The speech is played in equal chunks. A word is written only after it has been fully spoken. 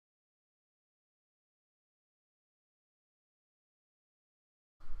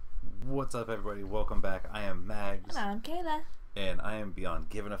What's up, everybody? Welcome back. I am Mags. And I'm Kayla. And I am beyond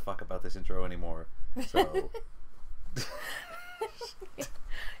giving a fuck about this intro anymore. So.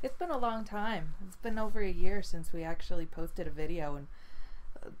 It's been a long time. It's been over a year since we actually posted a video and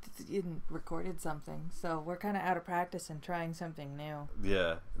recorded something. So we're kind of out of practice and trying something new.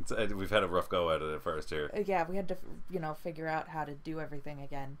 Yeah. We've had a rough go at it at first here. Yeah, we had to, figure out how to do everything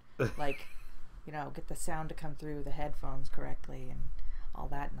again. Like, get the sound to come through the headphones correctly and all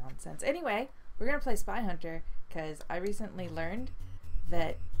that nonsense. Anyway, we're going to play Spy Hunter because I recently learned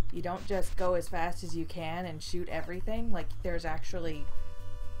that you don't just go as fast as you can and shoot everything. Like, there's actually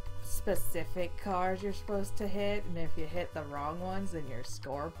specific cars you're supposed to hit, and if you hit the wrong ones, then your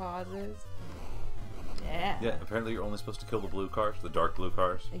score pauses. Yeah. Yeah, apparently you're only supposed to kill the blue cars, the dark blue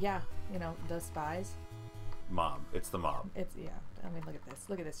cars. Yeah, the spies. Mob. It's the mob. It's, yeah. I mean, look at this.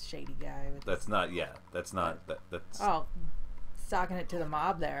 Look at this shady guy. With that's not, yeah. That's not, that's... Oh, socking it to the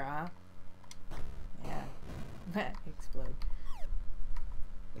mob there, huh? Yeah. Explode.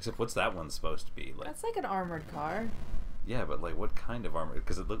 Except what's that one supposed to be? Like, that's like an armored car. Yeah, but like what kind of armor?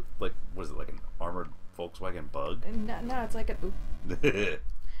 Because it looked like, what is it, like an armored Volkswagen Bug? No, it's like an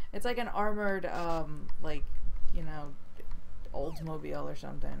it's like an armored Oldsmobile or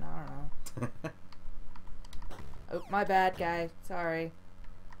something. I don't know. Oh, my bad, guy. Sorry.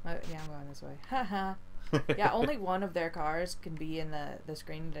 Yeah, I'm going this way. Haha. Yeah, only one of their cars can be in the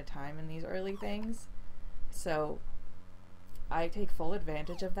screen at a time in these early things. So I take full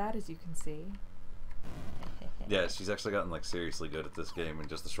advantage of that, as you can see. Yeah, she's actually gotten like seriously good at this game in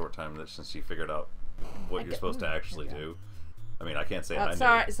just the short time that since she figured out what you're supposed to actually do. I mean, I can't say I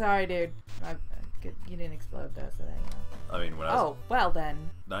knew. Sorry, dude. You didn't explode though, so that you know. I mean, when I was... Oh, well then.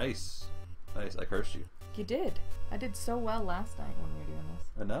 Nice. I cursed you. You did. I did so well last night when we were doing this.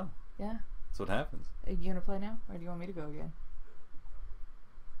 I know. Yeah. That's what happens. Are you gonna play now, or do you want me to go again?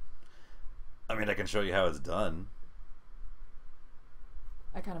 I mean, I can show you how it's done.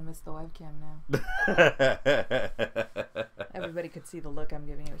 I kind of miss the webcam now. Everybody could see the look I'm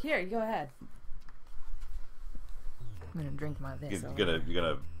giving you. Here, you go ahead. I'm gonna drink my this. You're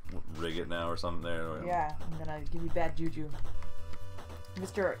gonna rig it now or something there? Or... Yeah, I'm gonna give you bad juju.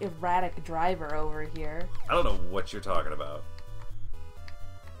 Mr. Erratic Driver over here. I don't know what you're talking about.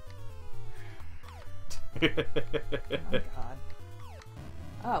 Oh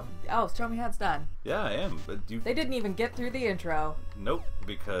God. Oh, show me how it's done. Yeah, I am. But They didn't even get through the intro. Nope,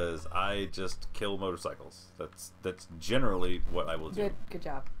 because I just kill motorcycles. That's generally what I will do. Good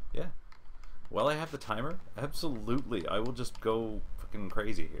job. Yeah. Well, I have the timer. Absolutely, I will just go fucking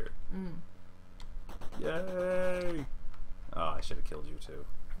crazy here. Yay! Oh, I should have killed you too.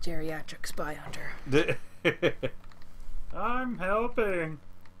 Geriatric Spy Hunter. I'm helping.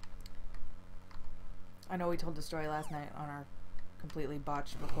 I know we told the story last night on our completely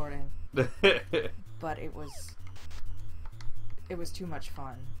botched recording, but it was too much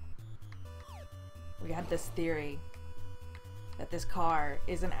fun. We had this theory that this car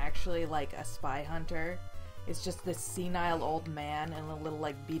isn't actually like a spy hunter. It's just this senile old man in a little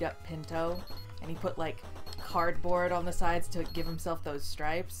like beat up Pinto, and he put like cardboard on the sides to give himself those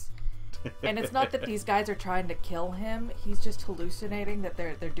stripes. And it's not that these guys are trying to kill him. He's just hallucinating that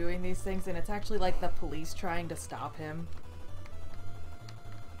they're doing these things, and it's actually like the police trying to stop him.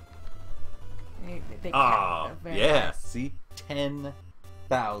 Ah, yeah. Nice. See,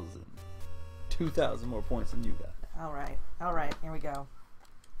 10,000, 2,000 more points than you got. All right. Here we go.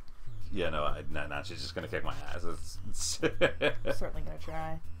 Yeah, no, she's just gonna kick my ass. I'm certainly gonna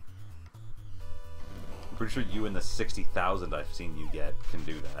try. I'm pretty sure you and the 60,000 I've seen you get can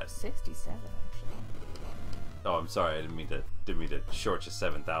do that. 67, actually. Oh, I'm sorry. I didn't mean to short you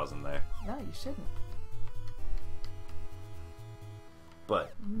 7,000 there. No, you shouldn't.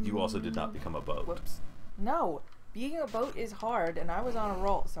 But you also did not become a boat. Whoops. No, being a boat is hard, and I was on a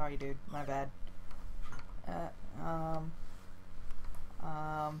roll. Sorry, dude. My bad.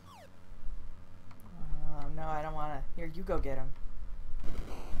 No, I don't want to. Here, you go get him.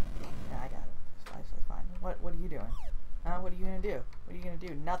 Yeah, I got it. It's fine. What are you doing? What are you gonna do? What are you gonna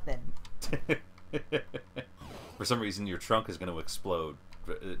do? Nothing. For some reason, your trunk is going to explode.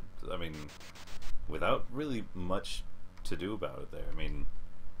 I mean, without really much to do about it there. I mean...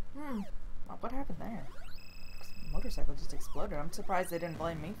 What happened there? The motorcycle just exploded. I'm surprised they didn't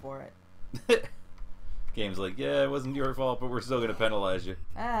blame me for it. Game's like, yeah, it wasn't your fault, but we're still going to penalize you.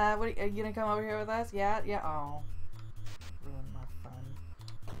 Are you going to come over here with us? Yeah? Oh. Ruined my fun.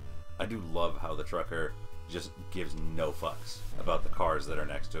 I do love how the trucker just gives no fucks about the cars that are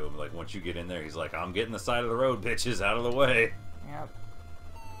next to him. Like, once you get in there, he's like, I'm getting the side of the road, bitches, out of the way. Yep.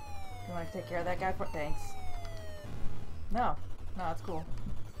 You want to take care of that guy? Thanks. No, it's cool.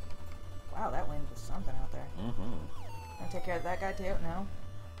 Wow, that wind was something out there. Mm-hmm. Gonna take care of that guy too? No?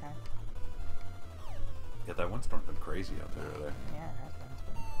 Okay. Yeah, that windstorm's been crazy out there today. Yeah, it has been. It's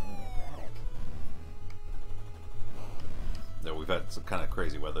been really erratic. Yeah, we've had some kind of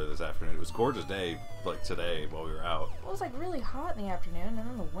crazy weather this afternoon. It was a gorgeous day, like today, while we were out. Well, it was like really hot in the afternoon, and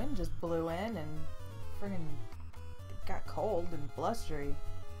then the wind just blew in and friggin' got cold and blustery.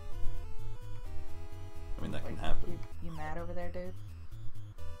 I mean, that can happen. You mad over there, dude?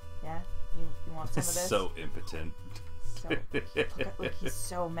 Yeah? You want some of this? So impotent. Look, he's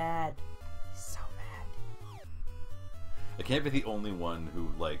so mad. He's so mad. I can't be the only one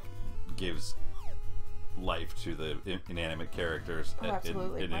who, like, gives life to the inanimate characters in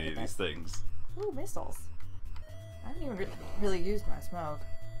any of these things. Ooh, missiles. I haven't even really used my smoke.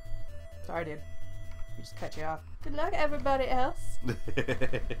 Sorry, dude. We just cut you off. Good luck, everybody else.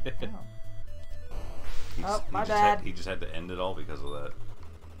 Oh, my bad. He just had to end it all because of that.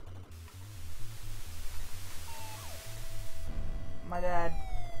 My bad.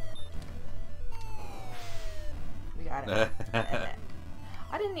 We got it.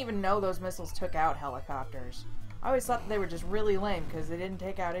 I didn't even know those missiles took out helicopters. I always thought they were just really lame because they didn't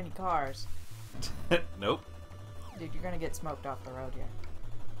take out any cars. Nope. Dude, you're gonna get smoked off the road here.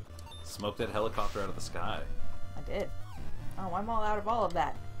 Smoked that helicopter out of the sky. I did. Oh, I'm all out of all of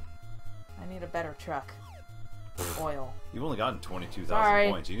that. I need a better truck. Oil. You've only gotten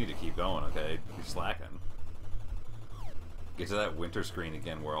 22,000 points. You need to keep going, okay? You're slacking. Get to that winter screen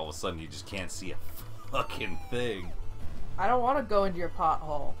again where all of a sudden you just can't see a fucking thing. I don't want to go into your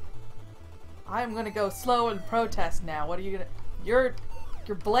pothole. I'm gonna go slow and protest now. What are you gonna... Your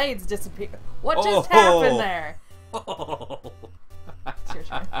blades disappear. What just happened there? Oh. It's your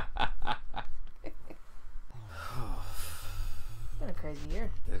turn. It's been a crazy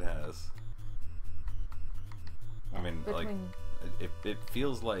year. It has. Yeah, I mean, like, it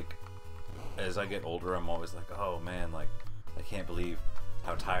feels like as I get older, I'm always like, oh man, like, I can't believe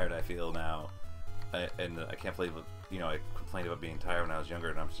how tired I feel now. And I can't believe, you know, I complained about being tired when I was younger,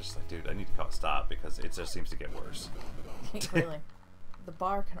 and I'm just like, dude, I need to call it stop because it just seems to get worse. Really. The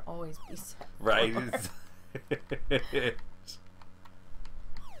bar can always be set. Right. And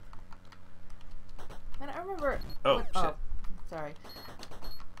I remember... Shit. Sorry.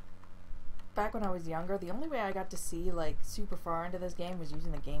 Back when I was younger, the only way I got to see, like, super far into this game was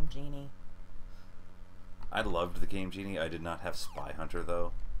using the Game Genie. I loved the Game Genie. I did not have Spy Hunter,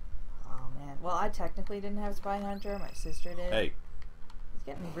 though. Oh, man. Well, I technically didn't have Spy Hunter. My sister did. Hey. He's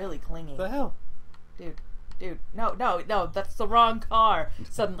getting really clingy. What the hell? Dude. No. That's the wrong car.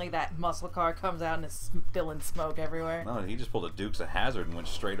 Suddenly that muscle car comes out and is spilling smoke everywhere. No, he just pulled a Dukes of Hazzard and went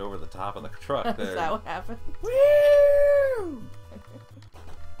straight over the top of the truck there. Is that what happened? Woo!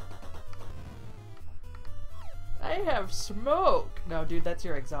 I have smoke. No, dude, that's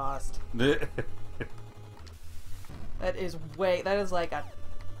your exhaust. That is like a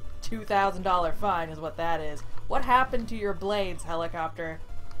 $2,000 fine is what that is. What happened to your blades, helicopter?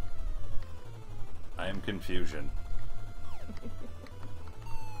 I am confusion.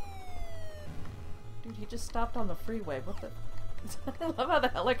 Dude, he just stopped on the freeway. What the... I love how the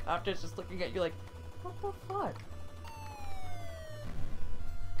helicopter's just looking at you like, what the fuck?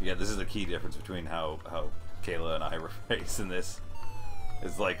 Yeah, this is the key difference between how Kayla and I were facing this.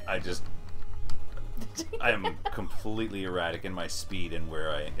 It's like, I am completely erratic in my speed and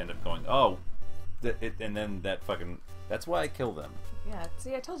where I end up going, and then that fucking, that's why I kill them. Yeah,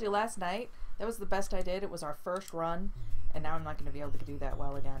 see, I told you last night, that was the best I did. It was our first run, and now I'm not going to be able to do that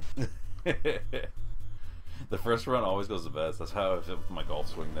well again. The first run always goes the best. That's how I feel with my golf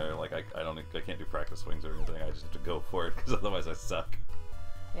swing there. Like, I can't do practice swings or anything. I just have to go for it, because otherwise I suck.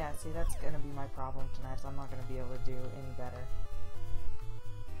 Yeah, see, that's going to be my problem tonight, so I'm not going to be able to do any better.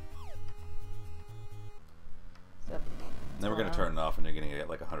 So, then we're going to turn it off, and you're going to get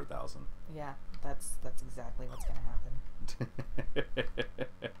like 100,000. Yeah, that's exactly what's going to happen.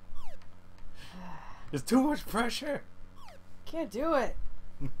 There's too much pressure. Can't do it.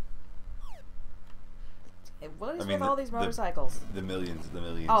 What is with all these motorcycles? The millions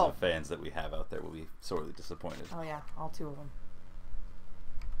of fans that we have out there will be sorely disappointed. Oh yeah, all two of them.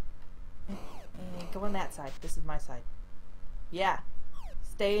 Hey, go on that side. This is my side. Yeah.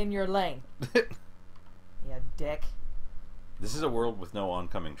 Stay in your lane. Yeah, dick. This is a world with no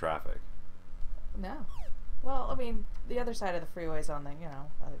oncoming traffic. No. Well, I mean, the other side of the freeway's on the,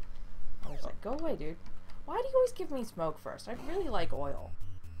 other side. Go away, dude. Why do you always give me smoke first? I really like oil.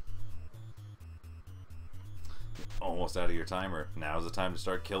 Almost out of your timer. Now's the time to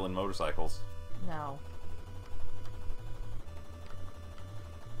start killing motorcycles. No.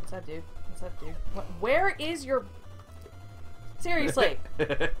 What's up, dude? What's up, dude? Where is your... Seriously.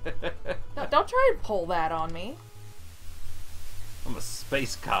 Don't try and pull that on me. I'm a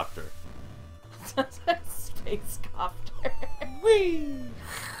space copter. Space copter. Whee!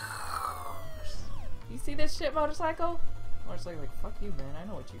 You see this shit, motorcycle? Motorcycle like, fuck you, man. I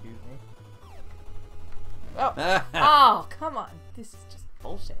know what you do to me. Oh. Oh, come on. This is just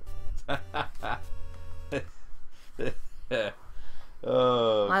bullshit.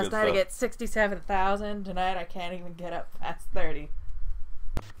 Oh, last night I get 67,000. Tonight I can't even get up past 30.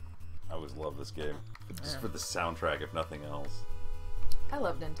 I always love this game. Just for the soundtrack, if nothing else. I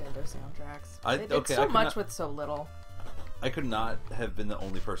love Nintendo soundtracks. They did okay, so much with so little. I could not have been the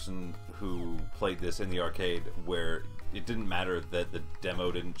only person who played this in the arcade where it didn't matter that the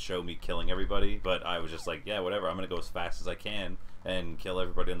demo didn't show me killing everybody, but I was just like, yeah, whatever, I'm going to go as fast as I can and kill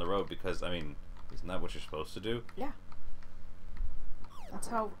everybody on the road because, I mean, isn't that what you're supposed to do? Yeah. That's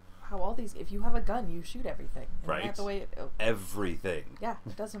how all these, if you have a gun, you shoot everything. Isn't right. that the way Everything. Yeah,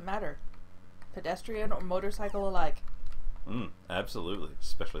 it doesn't matter. Pedestrian or motorcycle alike. Absolutely.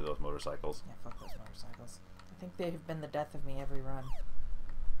 Especially those motorcycles. Yeah, fuck those motorcycles. I think they've been the death of me every run.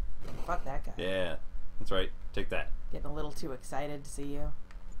 Fuck that guy. Yeah, that's right. Take that. Getting a little too excited to see you.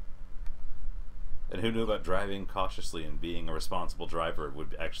 And who knew about driving cautiously and being a responsible driver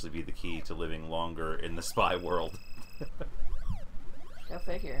would actually be the key to living longer in the spy world. Go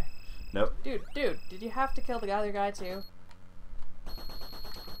figure. Nope. Dude, did you have to kill the other guy too? You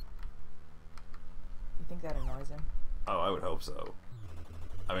think that annoys him? Oh, I would hope so.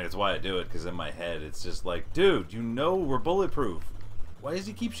 I mean, it's why I do it, because in my head, it's just like, dude, you know we're bulletproof. Why does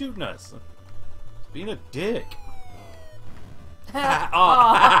he keep shooting us? He's being a dick.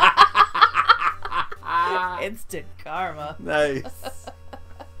 Instant karma. Nice.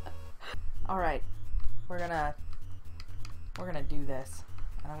 Alright. We're gonna do this.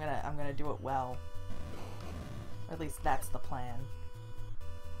 And I'm gonna do it well. Or at least that's the plan.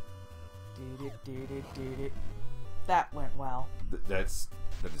 Do-do-do-do-do-do. That went well. That is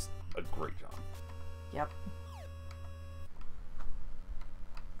a great job. Yep.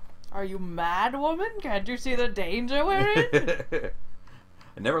 Are you mad, woman? Can't you see the danger we're in?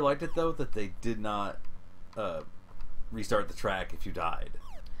 I never liked it though that they did not restart the track if you died.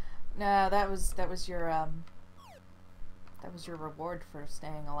 No, that was your reward for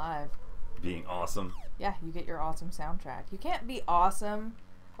staying alive. Being awesome. Yeah, you get your awesome soundtrack. You can't be awesome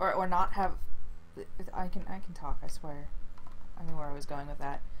or not have. I can talk. I swear. I knew where I was going with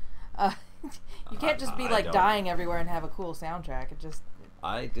that. You can't just be like dying everywhere and have a cool soundtrack. It just.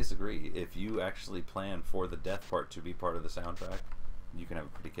 I disagree. If you actually plan for the death part to be part of the soundtrack, you can have a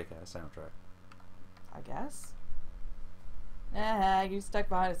pretty kick-ass soundtrack. I guess. You stuck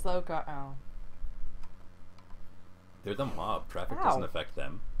behind a slow car. Oh. They're the mob. Traffic Ow. doesn't affect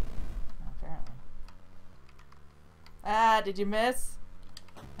them. Apparently. Did you miss?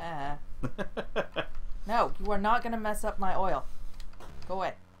 No, you are not gonna mess up my oil. Go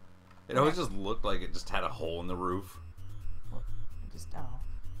away. It always just looked like it just had a hole in the roof.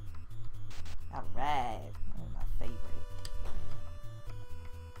 Alright. My favorite.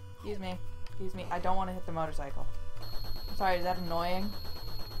 Excuse me. I don't want to hit the motorcycle. I'm sorry, is that annoying?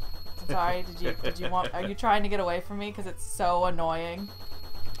 I'm sorry, did you want, are you trying to get away from me? Because it's so annoying.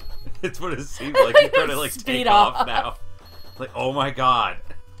 It's what it seems like. You're trying to like take off now. Like, oh my god.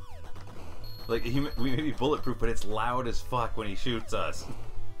 Like, we may be bulletproof, but it's loud as fuck when he shoots us.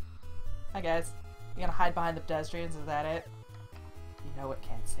 Hi guys. You gonna hide behind the pedestrians, is that it? You know it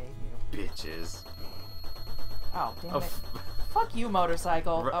can't save you. Bitches. Oh, damn it. Fuck you,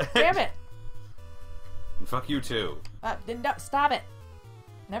 motorcycle. Right. Oh, damn it. And fuck you too. Stop it.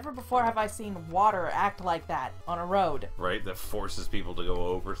 Never before have I seen water act like that on a road. Right? That forces people to go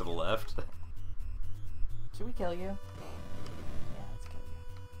over to the left. Should we kill you? Yeah, let's kill you.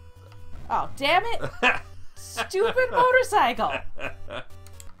 Oh, damn it! Stupid motorcycle! You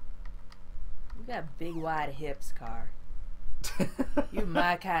got big wide hips, car. You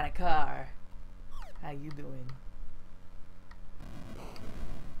my kind of car. How you doing?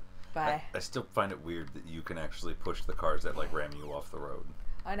 Bye. I still find it weird that you can actually push the cars that like ram you off the road.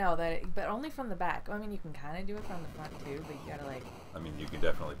 I know that, but only from the back. I mean, you can kind of do it from the front too, but you gotta like. I mean, you can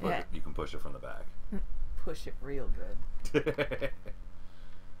definitely push it. You can push it from the back. Push it real good.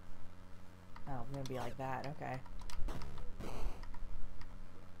 Oh, I'm gonna be like that. Okay.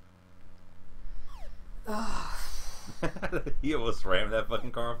 He almost rammed that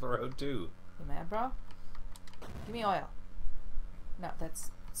fucking car off the road too. You mad, bro? Give me oil. No,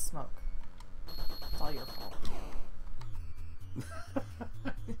 that's smoke. It's all your fault.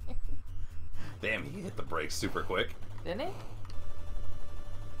 Damn, he hit the brakes super quick. Didn't he?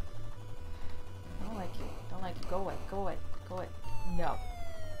 I don't like you. Don't like you. Go away. Go away. Go away. No.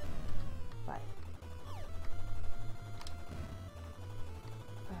 Bye.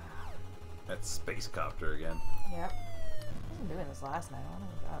 That space copter again. Yep. I wasn't doing this last night. I don't know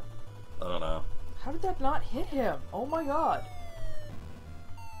what that. I don't know. How did that not hit him? Oh my god.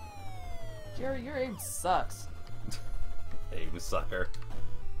 Jerry, your aim sucks. Aim sucker.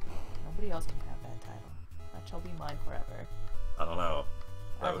 Nobody else can have that title. That shall be mine forever. I don't know.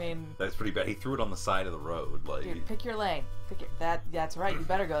 I mean, that's pretty bad. He threw it on the side of the road. Like, dude, pick your lane. Pick your, that's right. You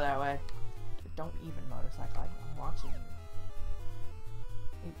better go that way. Don't even motorcycle. I'm watching you.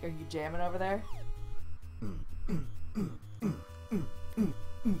 Are you jamming over there?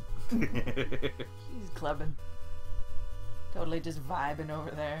 He's clubbing. Totally just vibing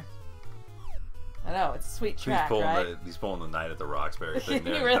over there. I know, it's a sweet track, right? He's pulling the Night at the Roxbury thing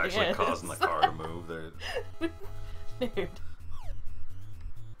there. He really He's actually is. causing the car to move there. Dude.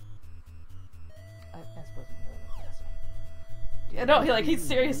 I suppose we can go a little faster. Yeah, no, he's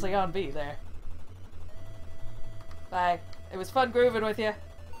seriously on B there. Bye. It was fun grooving with you.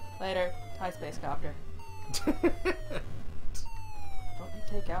 Later. Hi, Space Copter. Don't you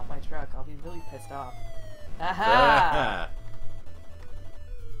take out my truck. I'll be really pissed off. Aha!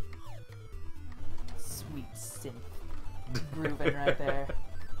 Sweet synth. Grooving right there.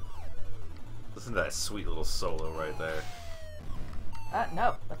 Listen to that sweet little solo right there.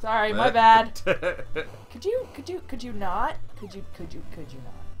 No. That's alright, my bad. Could you not? Could you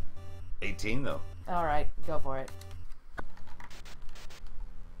not? 18 though. Alright, go for it.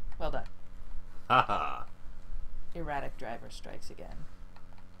 Well done. Haha. Erratic driver strikes again.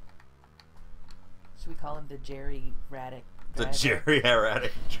 Should we call him the Jerry Radic driver? The Jerry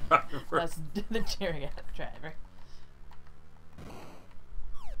Erratic driver. That's the Jerry Radic driver.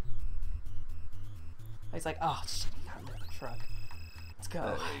 He's like, oh shit, he got into the truck. Let's go.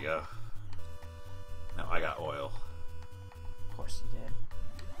 There you go. Now I got oil. Of course you did.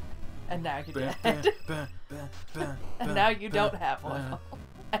 And now you're dead. And now you don't have oil.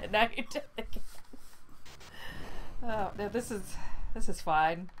 And now you're dead again. Oh, no, this is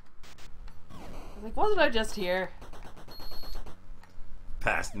fine. Like, wasn't I just here?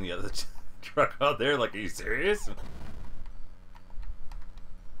 Passing the other truck out there, like, are you serious?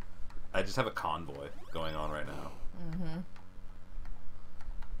 I just have a convoy going on right now. Mm-hmm.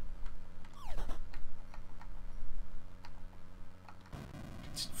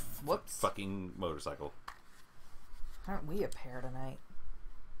 Whoops. Fucking motorcycle. Aren't we a pair tonight?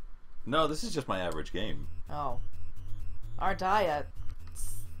 No, this is just my average game. Oh. Aren't I a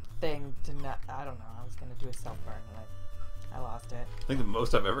thing to not... I don't know. I was going to do a self-burn and I lost it. I think the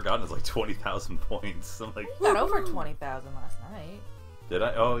most I've ever gotten is like 20,000 points. I'm like, You got over 20,000 last night. Did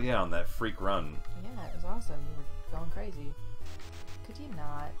I? Oh yeah, on that freak run. Yeah, it was awesome. You were going crazy. Could you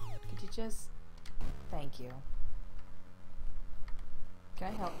not? Could you just... Thank you.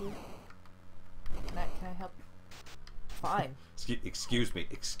 Can I help you? Can I help you? Fine. Excuse me.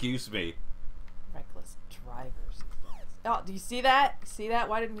 Excuse me. Reckless drivers. Oh, do you see that? See that?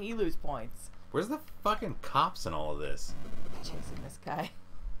 Why didn't he lose points? Where's the fucking cops in all of this? Chasing this guy.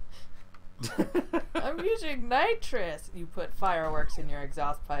 I'm using nitrous. You put fireworks in your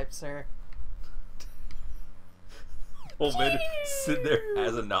exhaust pipe, sir. Old man sitting there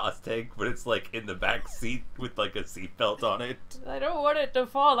has a NOS tank, but it's like in the back seat with like a seatbelt on it. I don't want it to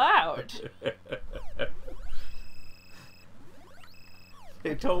fall out.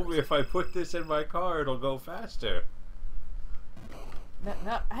 They told me if I put this in my car, it'll go faster.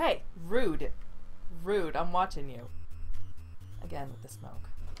 No, hey, rude. Rude, I'm watching you. Again with the smoke.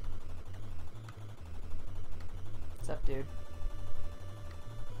 What's up, dude?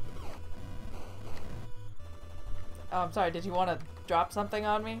 Oh, I'm sorry, did you want to drop something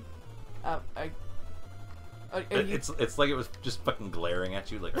on me? It's like it was just fucking glaring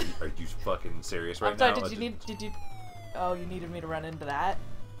at you, like, are you fucking serious right now? I'm sorry, did you... Oh, you needed me to run into that?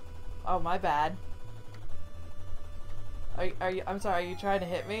 Oh, my bad. Are you, I'm sorry, are you trying to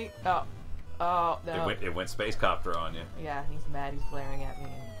hit me? Oh. Oh, no. It went space copter on you. Yeah, he's mad, he's glaring at me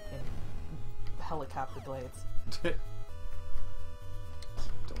in helicopter blades. Don't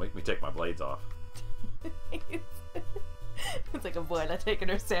make me take my blades off. It's like a boiler taking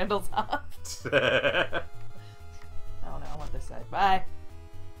her sandals off. Oh no, I want this side. Bye.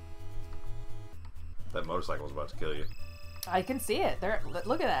 That motorcycle was about to kill you. I can see it. There.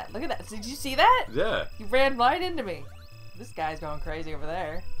 Look at that. Look at that. Did you see that? Yeah. He ran right into me. This guy's going crazy over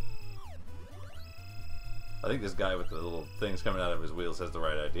there. I think this guy with the little things coming out of his wheels has the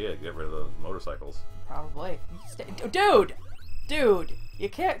right idea. Get rid of those motorcycles. Probably. Dude! Dude! You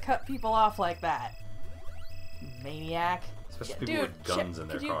can't cut people off like that. Maniac. Especially people with guns in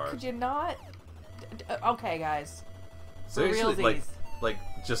their cars. Could you not? Okay, guys. Seriously, realsies. like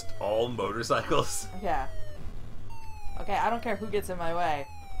just all motorcycles. Yeah. Okay, I don't care who gets in my way.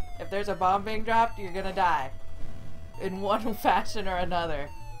 If there's a bomb being dropped, you're gonna die. In one fashion or another.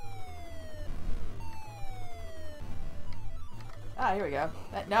 Ah, here we go.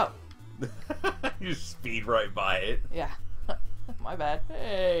 No. You speed right by it. Yeah. My bad.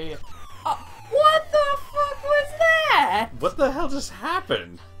 Hey. Oh, what the fuck was that? What the hell just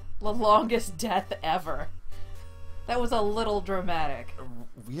happened? The longest death ever. That was a little dramatic.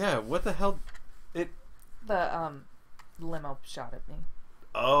 Yeah, what the hell? The limo shot at me.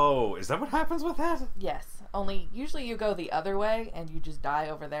 Oh, is that what happens with that? Yes. Only usually you go the other way and you just die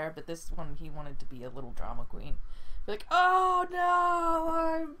over there, but this one he wanted to be a little drama queen. Be like, oh no,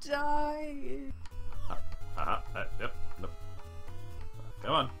 I'm dying. Yep. Nope.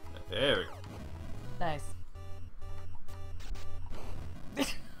 Come on. There we go. Nice.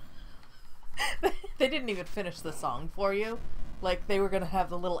 They didn't even finish the song for you. Like they were gonna have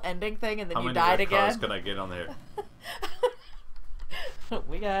the little ending thing, and then How you many died red again. cars can I get on there?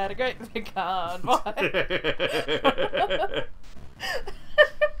 We got a great big convoy.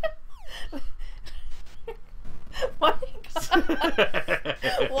 My God.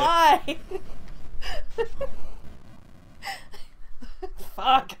 Why?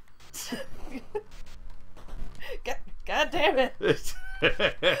 Fuck. God damn it.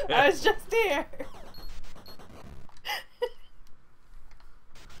 I was just here.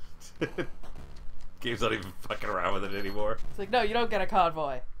 Game's not even fucking around with it anymore. It's like, no, you don't get a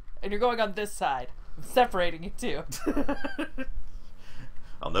convoy. And you're going on this side. I'm separating you two.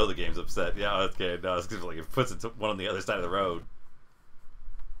 I'll know the game's upset. Yeah, okay. No, it's because like it puts it one on the other side of the road.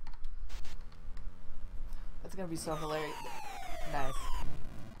 That's gonna be so hilarious. Nice.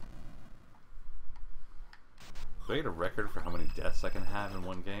 Do I get a record for how many deaths I can have in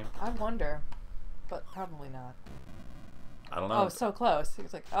one game? I wonder. But probably not. I don't know. Oh, so close. He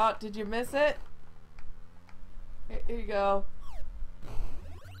was like, oh, did you miss it? Here you go.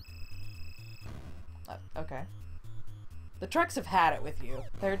 Okay. The trucks have had it with you.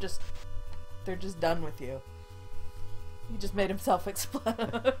 They're just done with you. He just made himself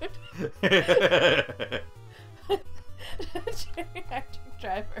explode. Geriatric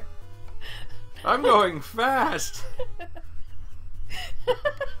driver. I'm going fast.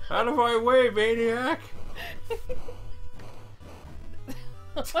 Out of my way, maniac.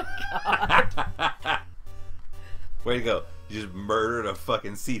 Oh my God. Way to go. You just murdered a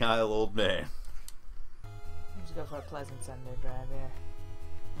fucking senile old man. Let's go for a pleasant Sunday drive here.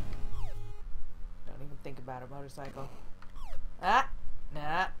 Don't even think about a motorcycle. Ah!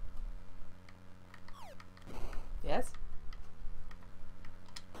 Nah. Yes?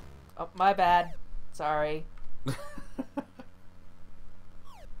 Oh, my bad. Sorry. It's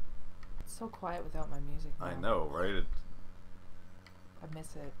so quiet without my music now. I know, right? I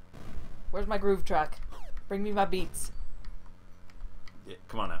miss it. Where's my groove truck? Bring me my beats. Yeah,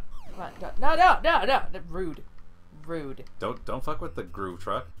 come on now. Come on. Go. No. Rude. Rude. Don't fuck with the groove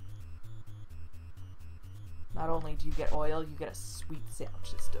truck. Not only do you get oil, you get a sweet sound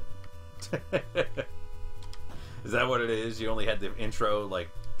system. Is that what it is? You only had the intro, like,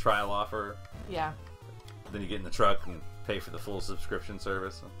 trial offer? Yeah. Then you get in the truck and pay for the full subscription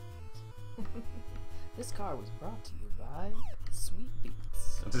service? This car was brought to you by Sweet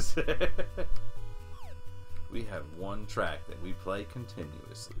Beats. We have one track that we play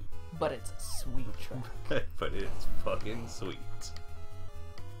continuously. But it's a sweet track. But it's fucking sweet.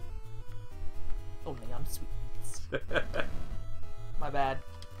 Only on Sweet Beats. My bad.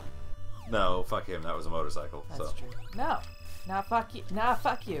 No, fuck him. That was a motorcycle. That's so. true. No. Nah, fuck you. Nah,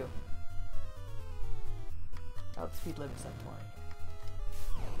 fuck you. Oh, the speed limit's like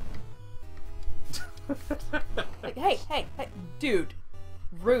 20. Like, hey, dude.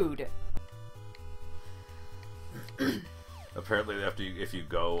 Rude. Apparently, if you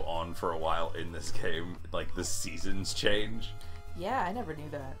go on for a while in this game, like the seasons change. Yeah, I never knew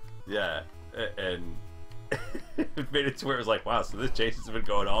that. Yeah, and it made it to where it was like, wow, so this chase has been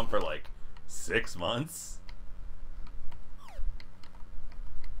going on for like 6 months.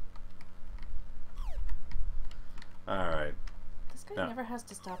 All right. This guy never has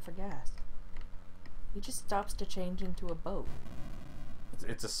to stop for gas. He just stops to change into a boat.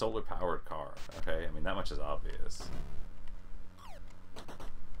 It's a solar powered car. Okay, I mean that much is obvious.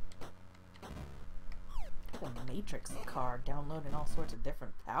 The Matrix car downloading all sorts of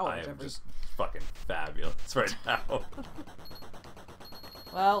different powers. I am just fucking fabulous right now.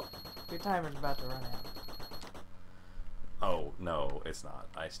 Well, your timer's about to run out. Oh no, it's not.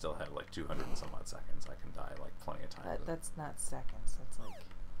 I still have like 200 and some odd seconds. I can die like plenty of time. That's not seconds. That's like.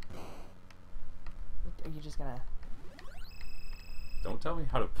 Are you just gonna Don't tell me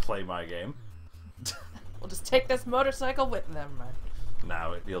how to play my game. We'll just take this motorcycle with them, man.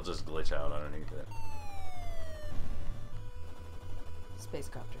 Now you'll just glitch out underneath it. Space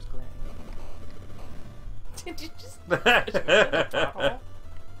copter's glaring. Did you just... That's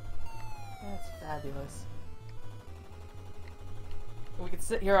fabulous. We could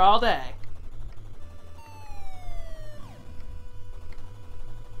sit here all day.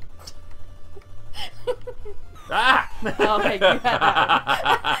 Ah! Oh, hey, you had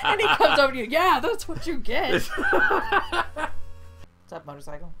that. And he comes over to you. Yeah, that's what you get. What's up,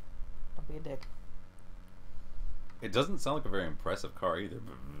 motorcycle? Don't be a dick. It doesn't sound like a very impressive car either.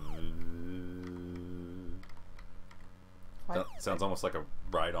 That sounds almost like a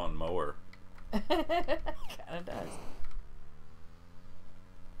ride-on mower. Kinda does.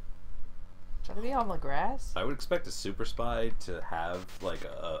 Try to be on the grass? I would expect a super spy to have like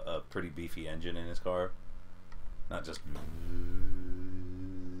a pretty beefy engine in his car. Not just...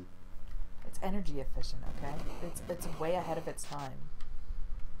 It's energy efficient, okay? It's way ahead of its time.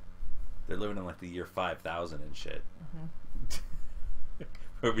 They're living in like the year 5000 and shit. Mm-hmm.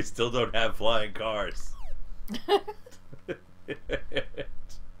 Where we still don't have flying cars.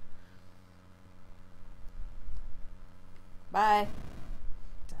 Bye.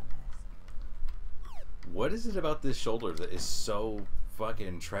 Dumbass. What is it about this shoulder that is so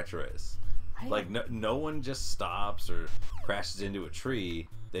fucking treacherous? Like, no one just stops or crashes into a tree.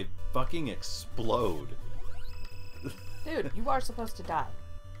 They fucking explode. Dude, you are supposed to die.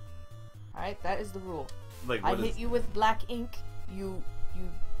 Alright, that is the rule. Like, I hit you with black ink, you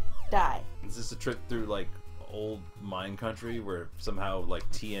die. Is this a trip through, like, old mine country where somehow, like,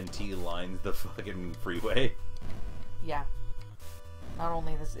 TNT lines the fucking freeway? Yeah. Not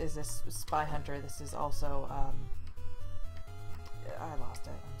only is this Spy Hunter, this is also, I lost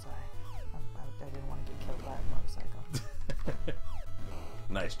it, I'm sorry. I didn't want to get killed by a motorcycle.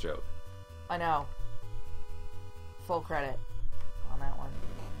 Nice joke. I know. Full credit on that one.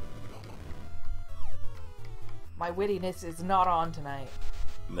 My wittiness is not on tonight.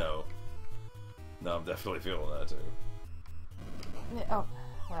 No. No, I'm definitely feeling that too. Oh,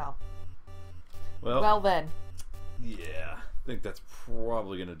 well. Well then. Yeah. I think that's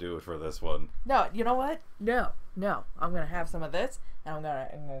probably going to do it for this one. No, you know what? No. I'm going to have some of this, and I'm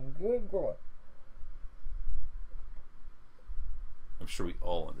going to go. I'm sure we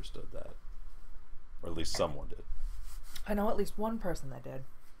all understood that. Or at least someone did. I know at least one person that did.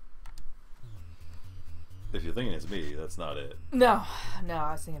 If you're thinking it's me, that's not it. No,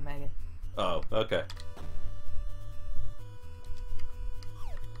 I was thinking Megan. Oh, okay.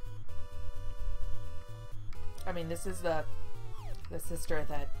 I mean, this is the sister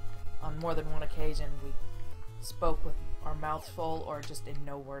that on more than one occasion we spoke with our mouths full or just in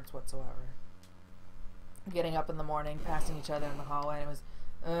no words whatsoever. Getting up in the morning, passing each other in the hallway, and it was,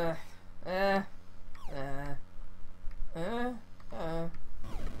 and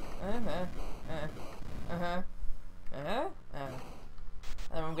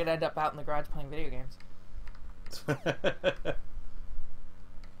then I'm gonna end up out in the garage playing video games.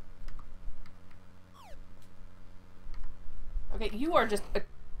 Okay, you are just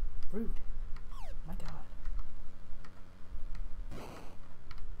rude. Oh my god.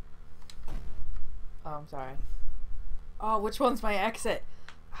 Oh, I'm sorry. Oh, which one's my exit?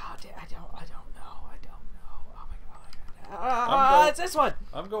 Oh, I don't know. Oh my god. It's this one.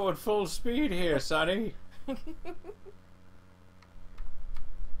 I'm going full speed here, Sonny.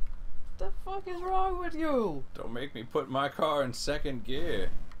 The fuck is wrong with you? Don't make me put my car in second gear.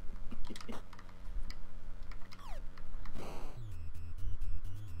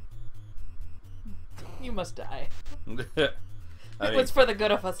 You must die. It was for the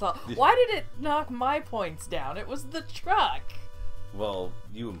good of us all. Why did it knock my points down? It was the truck. Well,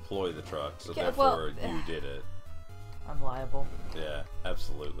 you employ the truck, so Yeah, therefore well, you did it. I'm liable. Yeah,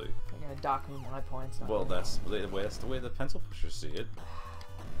 absolutely. You're gonna dock me my points. Well, that's the way the pencil pushers see it.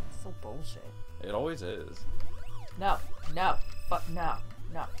 So bullshit. It always is. No, fuck no,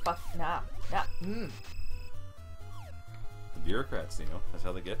 fuck no. The bureaucrats, you know, that's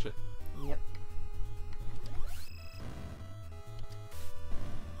how they get you. Yep.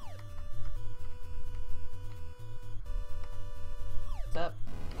 What's up?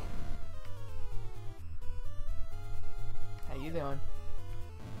 How you doing?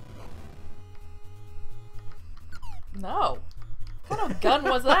 No. What kind of gun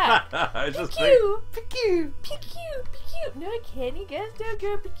was that? I just Pew, pew, pew, pew, pew. No, can you guys don't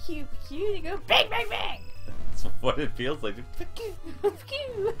go pew, pew. You go bang, bang, bang. That's what it feels like. Pew,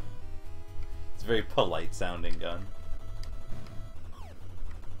 pew. It's a very polite sounding gun.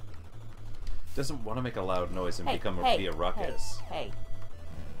 Doesn't want to make a loud noise and Hey, be a ruckus. Hey.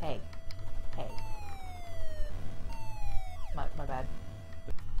 My bad.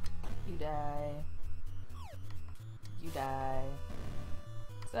 You die. You die.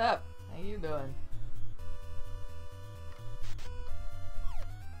 What's up? How you doing?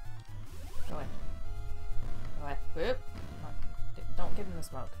 Go away. Go away. Whoop. Don't get in the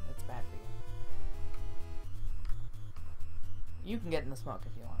smoke. It's bad for you. You can get in the smoke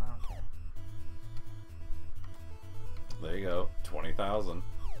if you want. I don't care. There you go. 20,000.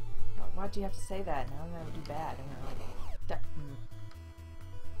 Why'd you have to say that? Now I'm gonna do bad. I'm gonna like...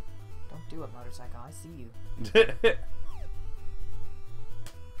 Don't do it, motorcycle. I see you.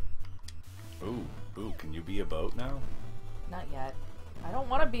 Ooh, can you be a boat now? Not yet. I don't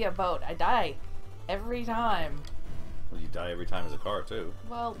want to be a boat. I die every time. Well, you die every time as a car, too.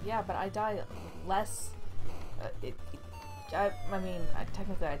 Well, yeah, but I die less.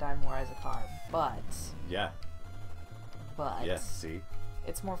 Technically I die more as a car, but... Yeah. But... Yeah, see?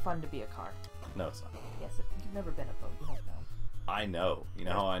 It's more fun to be a car. No, it's not. Yes, you've never been a boat. You don't know. I know. You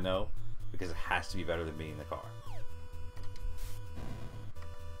know how I know? Because it has to be better than being in the car.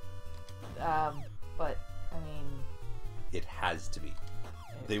 But, I mean... It has to be.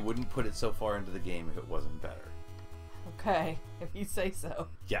 They wouldn't put it so far into the game if it wasn't better. Okay, if you say so.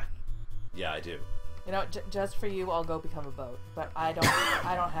 Yeah. Yeah, I do. You know, just for you, I'll go become a boat. But I don't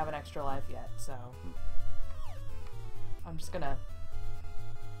have an extra life yet, so... I'm just gonna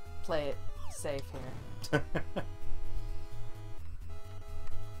play it safe here.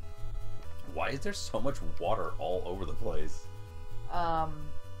 Why is there so much water all over the place?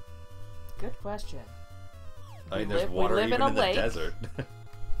 Good question. I mean, there's water even in the lake. desert.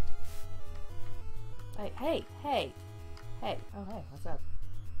 Hey. Oh, hey, what's up?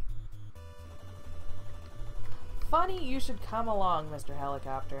 Funny you should come along, Mr.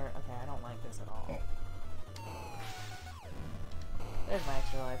 Helicopter. Okay, I don't like this at all. There's my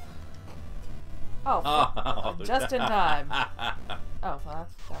extra life. Oh, just in time. Oh, well,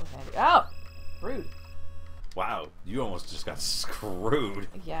 that was handy. Oh! Rude. Wow, you almost just got screwed.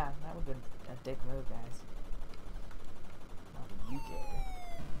 Yeah, that would have been a dick move, guys. Not that you care.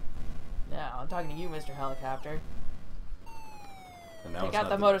 No, I'm talking to you, Mr. Helicopter. And now Take out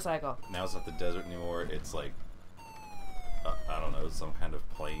the motorcycle. Now it's not the desert anymore. It's like, I don't know, some kind of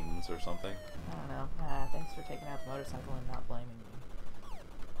plains or something. I don't know. Thanks for taking out the motorcycle and not blaming me.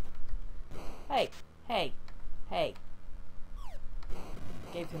 Hey.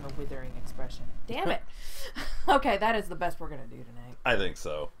 Gave him a withering expression. Damn it! Okay, that is the best we're gonna do tonight. I think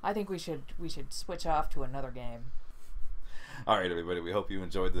so. I think we should switch off to another game. Alright everybody, we hope you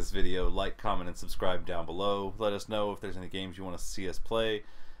enjoyed this video. Like, comment, and subscribe down below. Let us know if there's any games you want to see us play.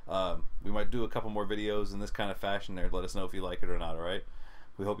 We might do a couple more videos in this kind of fashion there. Let us know if you like it or not, alright?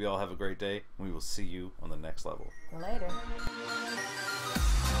 We hope you all have a great day. We will see you on the next level. Later.